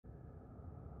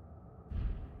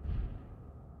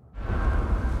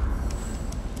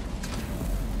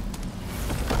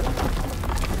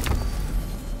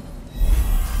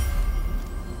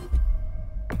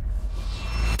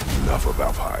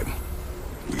Valheim.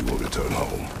 We will return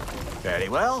home. Very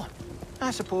well. I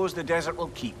suppose the desert will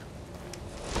keep.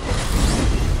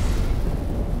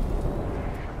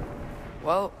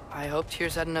 Well, I hope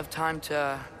Tyr's had enough time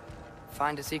to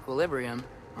find its equilibrium,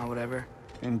 or whatever.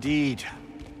 Indeed.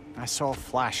 I saw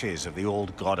flashes of the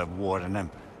old god of war in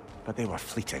him, but they were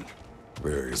fleeting.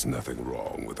 There is nothing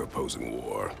wrong with opposing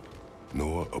war,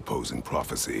 nor opposing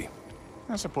prophecy.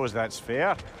 I suppose that's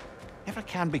fair. Never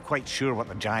can be quite sure what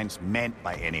the Giants meant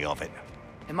by any of it.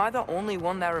 Am I the only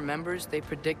one that remembers they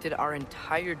predicted our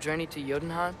entire journey to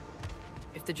Jotunheim?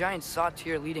 If the Giants saw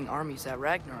Tyr leading armies at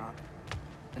Ragnarok,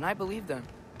 then I believe them.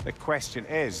 The question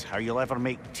is how you'll ever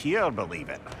make Tyr believe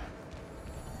it.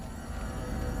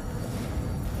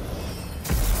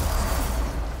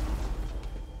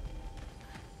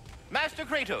 Master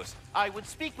Kratos, I would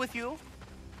speak with you.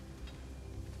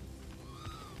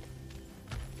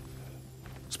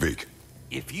 Speak.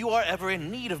 If you are ever in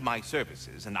need of my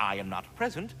services and I am not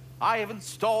present, I have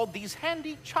installed these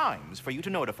handy chimes for you to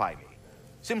notify me.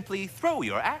 Simply throw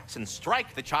your axe and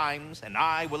strike the chimes, and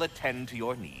I will attend to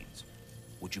your needs.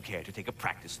 Would you care to take a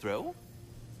practice throw?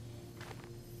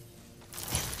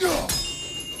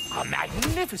 A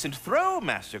magnificent throw,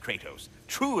 Master Kratos.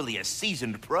 Truly a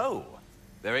seasoned pro.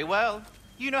 Very well.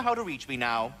 You know how to reach me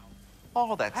now.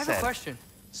 All that said... I have a question.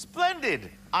 Splendid!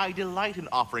 I delight in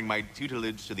offering my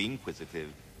tutelage to the inquisitive.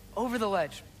 Over the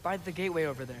ledge, by the gateway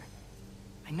over there.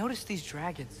 I noticed these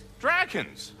dragons.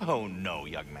 Dragons? Oh no,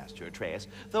 young Master Atreus.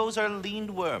 Those are leaned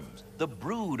worms, the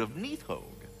brood of Nidhogg.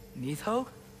 Nidhogg?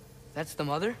 That's the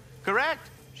mother? Correct.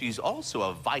 She's also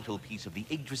a vital piece of the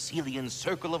Yggdrasilian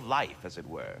circle of life, as it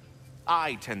were.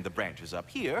 I tend the branches up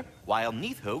here, while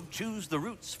Nidhogg chews the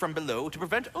roots from below to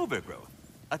prevent overgrowth.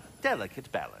 A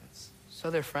delicate balance. So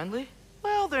they're friendly?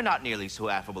 Well, they're not nearly so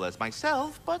affable as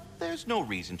myself, but there's no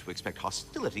reason to expect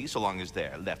hostility so long as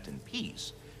they're left in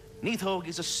peace. Nidhogg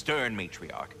is a stern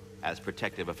matriarch, as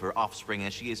protective of her offspring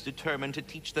as she is determined to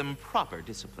teach them proper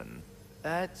discipline.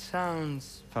 That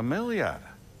sounds... familiar.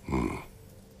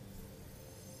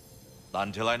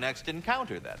 Until our next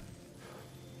encounter, then.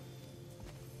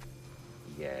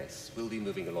 Yes, we'll be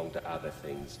moving along to other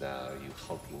things now, you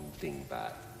hulking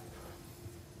dingbat.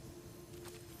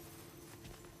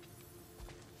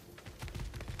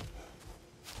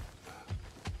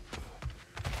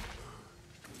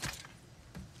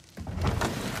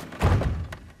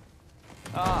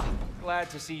 Ah, glad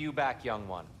to see you back, young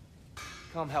one.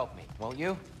 Come help me, won't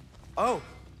you? Oh,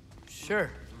 sure.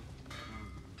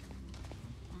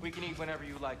 We can eat whenever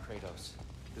you like, Kratos.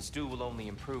 The stew will only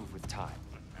improve with time.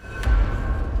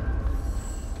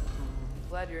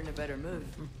 Glad you're in a better mood.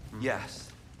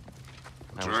 Yes.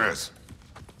 Atreus,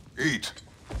 eat.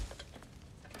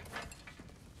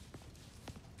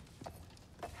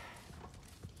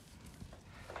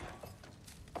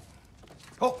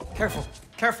 Oh, careful,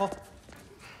 careful.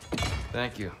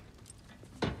 Thank you.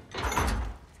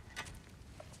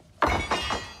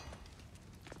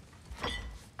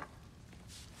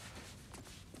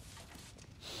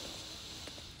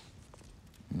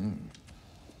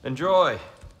 Enjoy.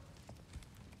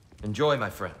 Enjoy, my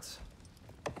friends.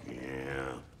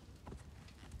 Yeah.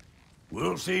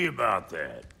 We'll see about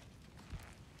that.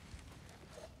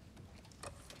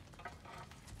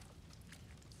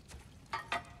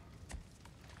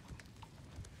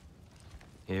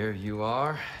 Here you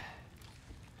are.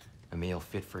 A meal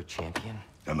fit for a champion.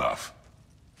 Enough.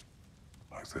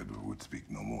 I said we would speak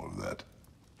no more of that.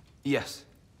 Yes,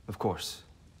 of course.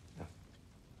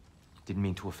 Didn't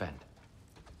mean to offend.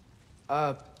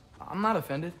 I'm not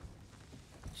offended.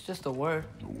 It's just a word.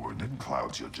 The word that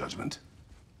clouds your judgment.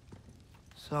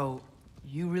 So,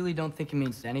 you really don't think it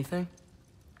means anything?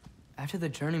 After the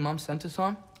journey Mom sent us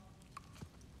on?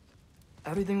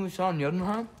 Everything we saw in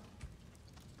Jotunheim?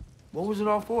 What was it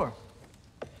all for?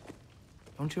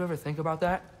 Don't you ever think about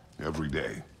that? Every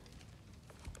day.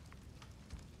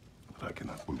 But I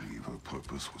cannot believe her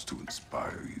purpose was to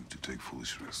inspire you to take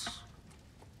foolish risks.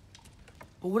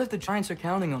 But what if the Giants are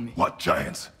counting on me? What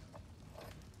giants?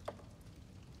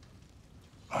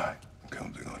 I'm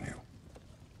counting on you.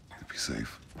 To be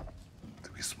safe,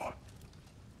 to be smart.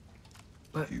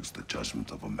 But... use the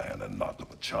judgment of a man and not of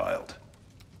a child.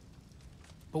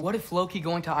 But what if Loki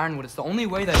going to Ironwood is the only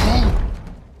way that...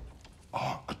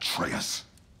 Atreus.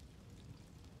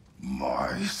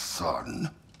 My son.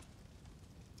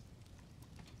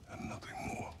 And nothing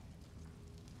more.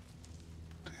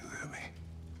 Do you hear me?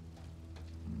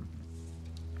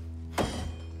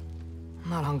 I'm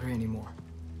not hungry anymore.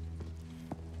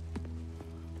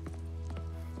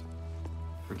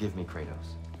 Forgive me,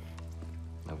 Kratos.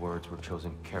 My words were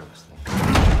chosen carelessly.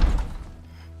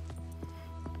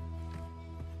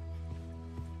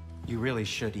 You really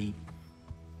should eat.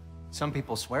 Some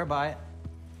people swear by it.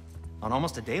 On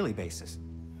almost a daily basis.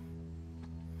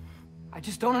 I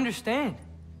just don't understand.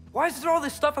 Why is there all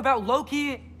this stuff about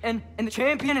Loki and the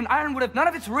champion and Ironwood if none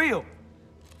of it's real?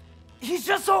 He's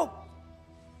just so...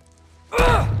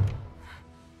 Ugh!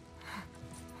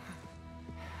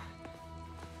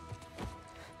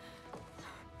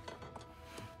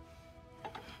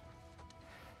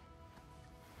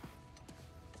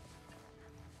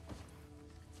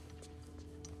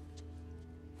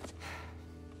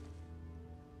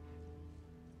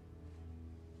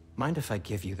 Mind if I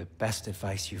give you the best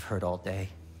advice you've heard all day?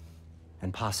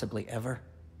 And possibly ever?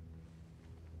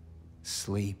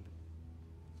 Sleep.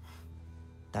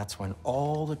 That's when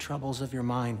all the troubles of your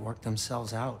mind work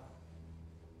themselves out.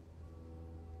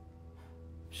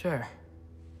 Sure.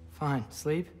 Fine.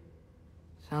 Sleep?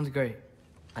 Sounds great.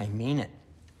 I mean it.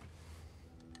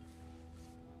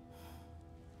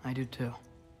 I do too.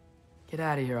 Get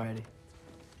out of here, Heidi.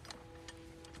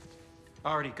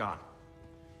 Already gone.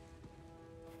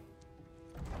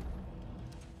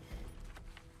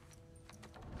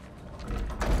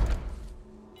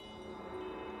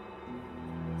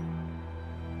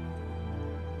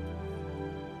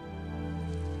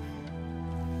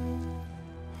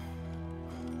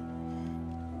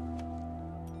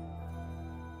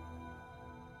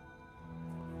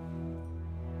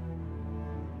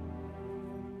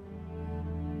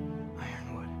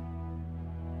 Ironwood.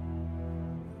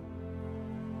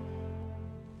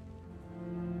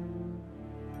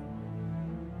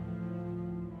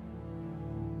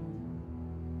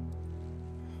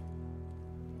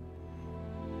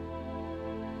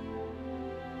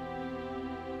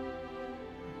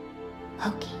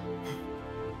 Loki.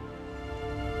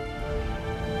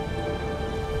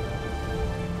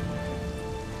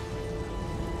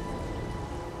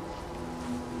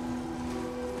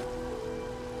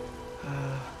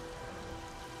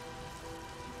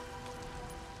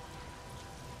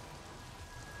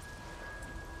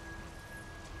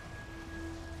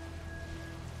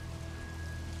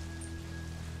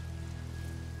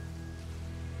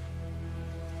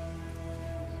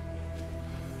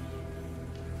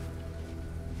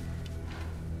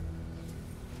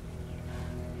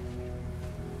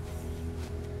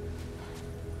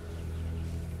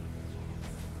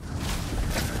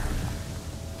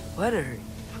 Letter.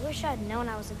 I wish I'd known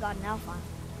I was a god in Elfheim.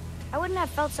 I wouldn't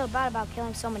have felt so bad about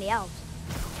killing so many elves.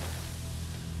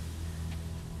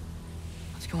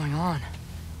 What's going on?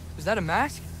 Was that a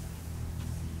mask?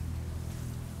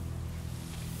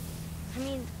 I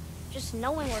mean, just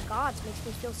knowing we're gods makes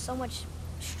me feel so much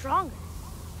stronger.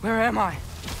 Where am I?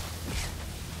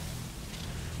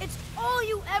 It's all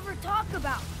you ever talk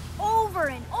about, over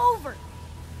and over.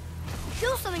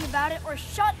 Do something about it or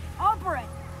shut up already.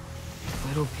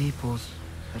 Little people's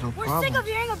little We're problems. sick of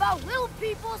hearing about little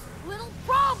people's little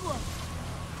problems.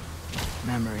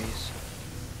 Memories.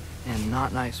 And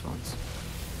not nice ones.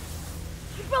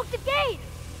 You broke the gate.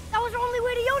 That was our only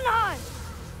way to Jotunheim.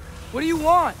 What do you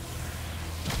want?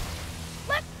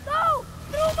 Let's go,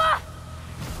 Numa!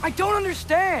 I don't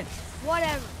understand.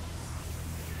 Whatever.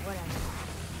 Whatever.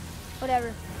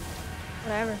 Whatever.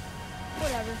 Whatever.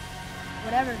 Whatever.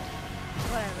 Whatever.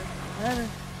 Whatever. Whatever.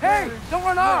 Hey, don't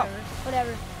run off.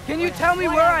 Whatever. Can you tell me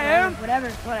where I am? Whatever.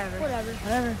 Whatever. Whatever.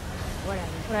 Whatever.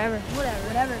 Whatever. Whatever.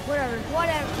 Whatever. Whatever.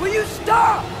 Whatever. Will you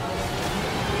stop?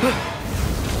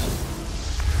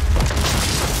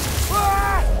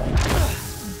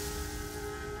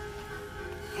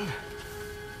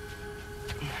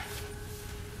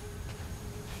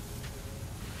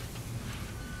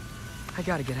 I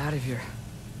gotta get out of here.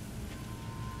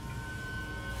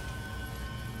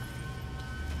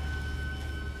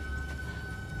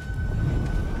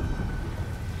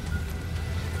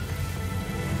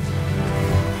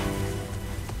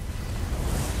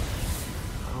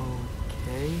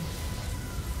 Okay.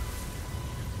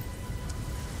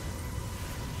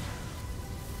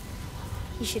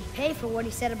 He should pay for what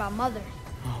he said about Mother.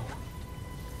 Oh.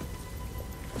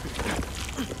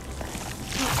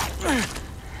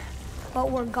 But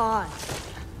we're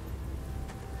gods.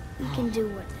 We can do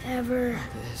whatever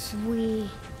This. we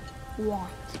want.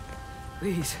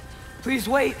 Please. Please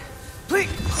wait. Please.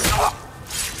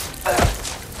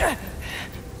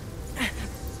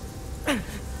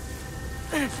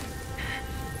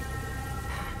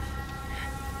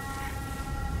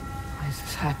 Why is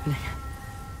this happening?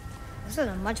 This is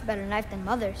a much better knife than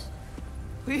Mother's.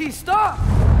 Please stop!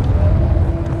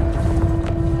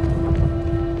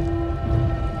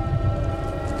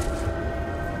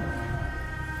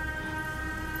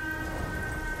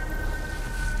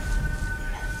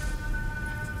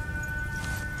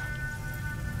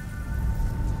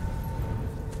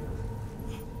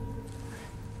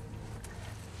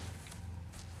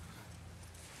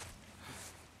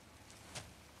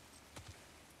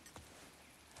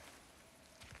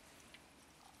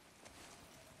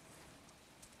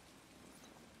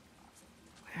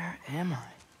 am I?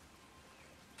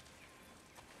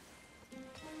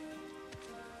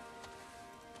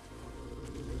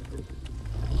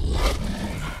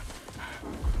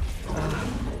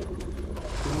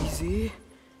 Easy.